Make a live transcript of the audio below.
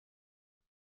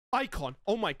Icon.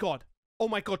 Oh my god. Oh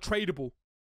my god, tradable.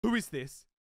 Who is this?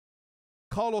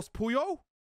 Carlos Puyol?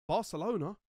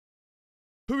 Barcelona.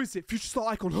 Who is it? Future star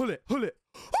icon. Hull it. Hull it.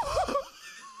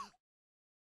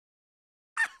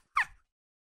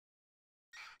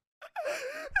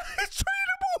 It's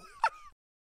tradable.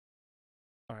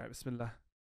 All right, bismillah.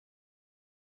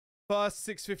 First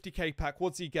 650k pack.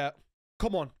 What's he get?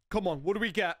 Come on. Come on. What do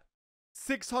we get?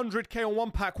 600k on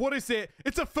one pack. What is it?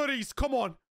 It's a FUTTIES. Come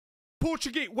on.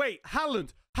 Portuguese. Wait.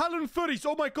 Haaland. Haaland FUTTIES.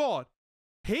 Oh my god.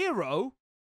 Hero?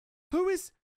 Who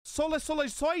is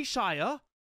Solskjaer?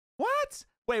 What?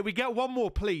 Wait, we get one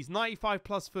more, please. 95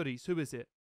 plus FUTTIES. Who is it?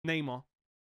 Neymar.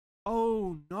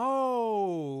 Oh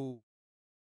no.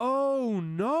 Oh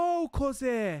no,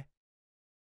 Cosé.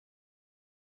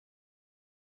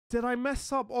 Did I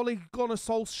mess up Ole Gunnar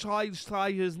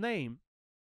Solskjaer's name?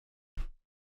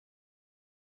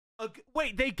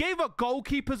 Wait, they gave a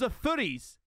goalkeepers a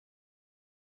FUTTIES.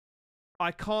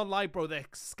 I can't lie, bro. They're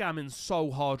scamming so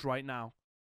hard right now.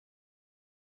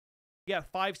 Yeah,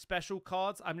 5 special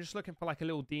cards. I'm just looking for like a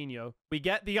little Dino. We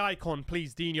get the icon,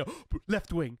 please, Dino.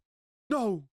 Left wing.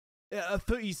 No.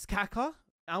 FUTTIES Kaka.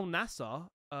 Al Nassr.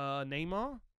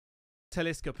 Neymar.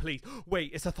 Talisca, please.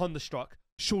 Wait, it's a Thunderstruck.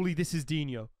 Surely this is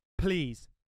Dino. Please.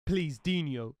 Please,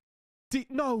 Dino.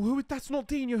 No, that's not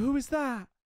Dino. Who is that?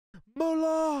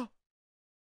 Mola.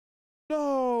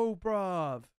 No,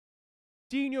 bruv.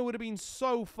 Dino would have been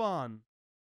so fun.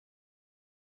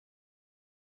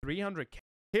 300k.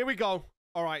 Here we go.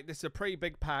 All right, this is a pretty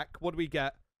big pack. What do we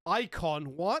get?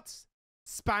 Icon. What?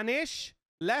 Spanish.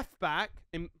 Left back.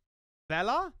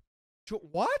 Vela.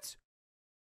 What?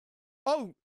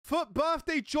 Oh, foot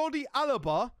birthday Jordi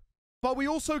Alba. But we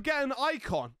also get an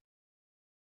icon.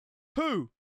 Who?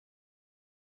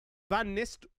 Van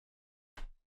Nist.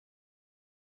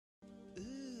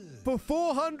 For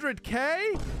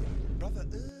 400k? Brother,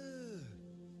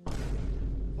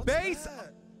 base.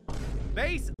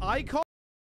 Base icon.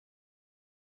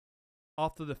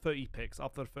 After the 30 picks.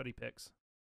 After the 30 picks.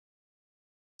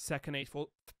 Second H4.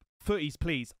 FUTTIES,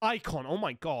 please. Icon. Oh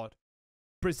my god.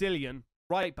 Brazilian.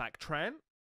 Right back. Trent.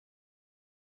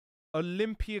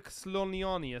 Olympiacos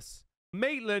Lonianius.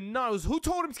 Maitland knows. Who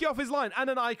told him to get off his line? And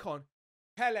an icon.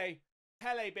 Pele.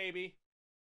 Pele, baby.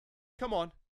 Come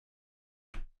on.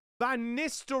 Van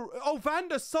Nistelrooy. Oh, Van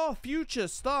der Sar future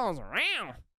stars.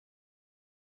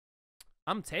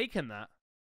 I'm taking that.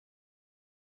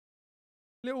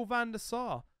 Little Van der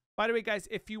Sar. By the way, guys,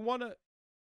 if you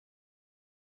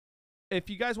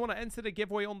guys want to enter the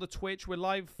giveaway on the Twitch, we're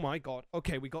live. Oh my god.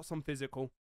 Okay, we got some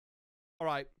physical. All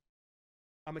right.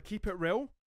 I'm going to keep it real.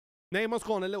 Neymar's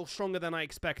gone a little stronger than I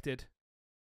expected.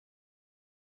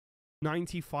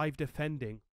 95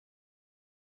 defending.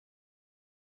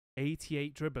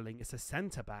 88 dribbling. It's a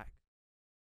centre back.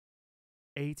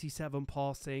 87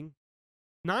 passing.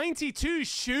 92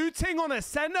 shooting on a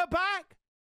centre back.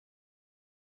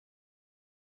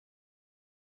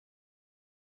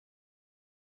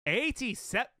 Is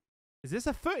this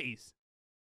a FUTTIES?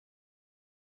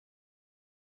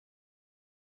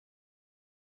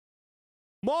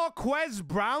 Marquez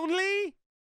Brownlee?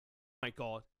 Oh my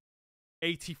god.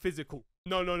 80 physical.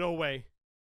 No, no, no way.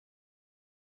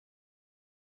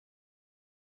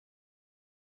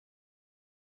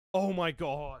 Oh my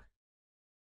god.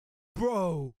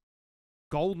 Bro.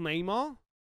 Gold Neymar.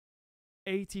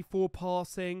 84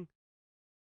 passing.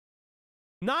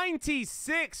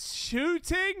 96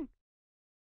 shooting.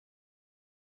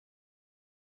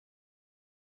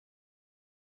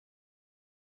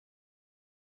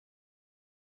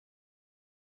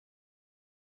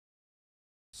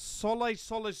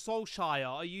 Solskjaer.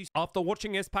 Are you? After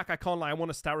watching this pack, I can't lie. I want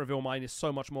to stat reveal mine. Is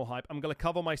so much more hype. I'm going to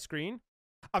cover my screen.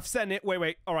 I've sent it.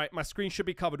 Wait. All right. My screen should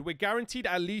be covered. We're guaranteed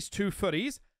at least 2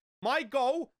 FUTTIES. My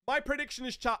goal, my prediction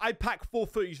is, chat, I pack 4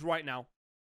 FUTTIES right now.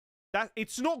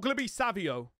 It's not going to be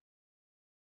Savio.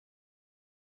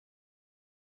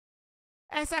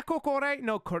 Esa Kokore?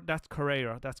 No, that's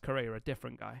Carrera. That's Carrera.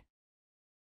 Different guy.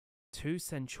 2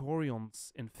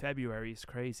 Centurions in February is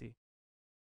crazy.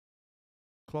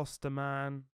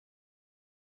 Klosterman.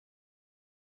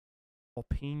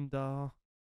 Opinda.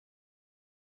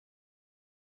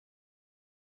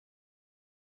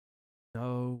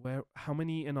 No, how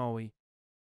many in are we?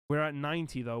 We're at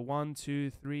 90 though. 1, 2,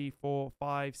 3, 4,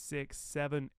 5, 6,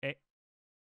 7, 8.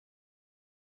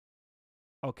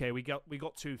 Okay, we got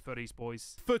 2 FUTTIES,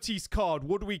 boys. FUTTIES card.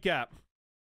 What do we get?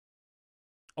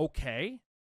 Okay.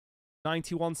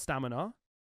 91 stamina.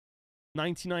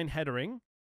 99 headering.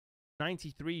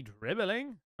 93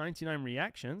 dribbling. 99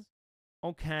 reactions.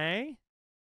 Okay.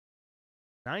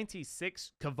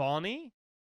 96 Cavani.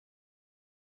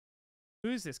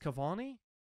 Who is this? Cavani?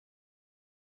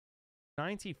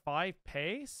 95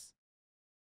 pace?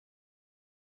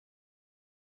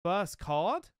 First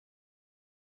card?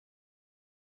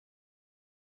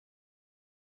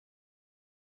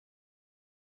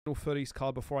 Footies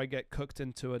card before I get cooked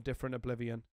into a different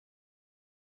oblivion.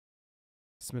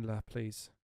 Bismillah, please.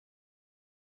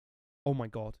 Oh my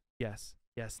god. Yes.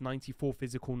 Yes. 94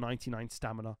 physical, 99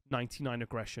 stamina, 99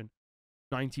 aggression,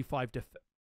 95 def...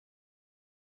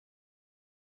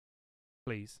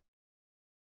 Please.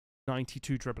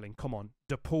 92 dribbling. Come on.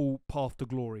 DePaul, path to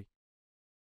glory.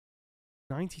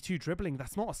 92 dribbling.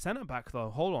 That's not a centre back though.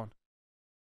 Hold on.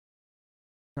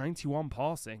 91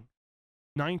 passing.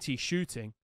 90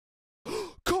 shooting.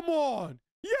 Come on!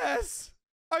 Yes!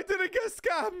 I didn't get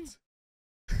scammed!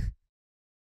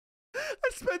 I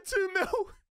spent 2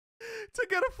 mil to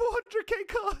get a 400k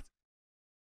card.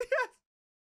 Yes!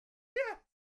 Yes!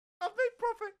 I've made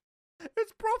profit!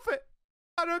 It's profit!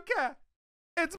 I don't care!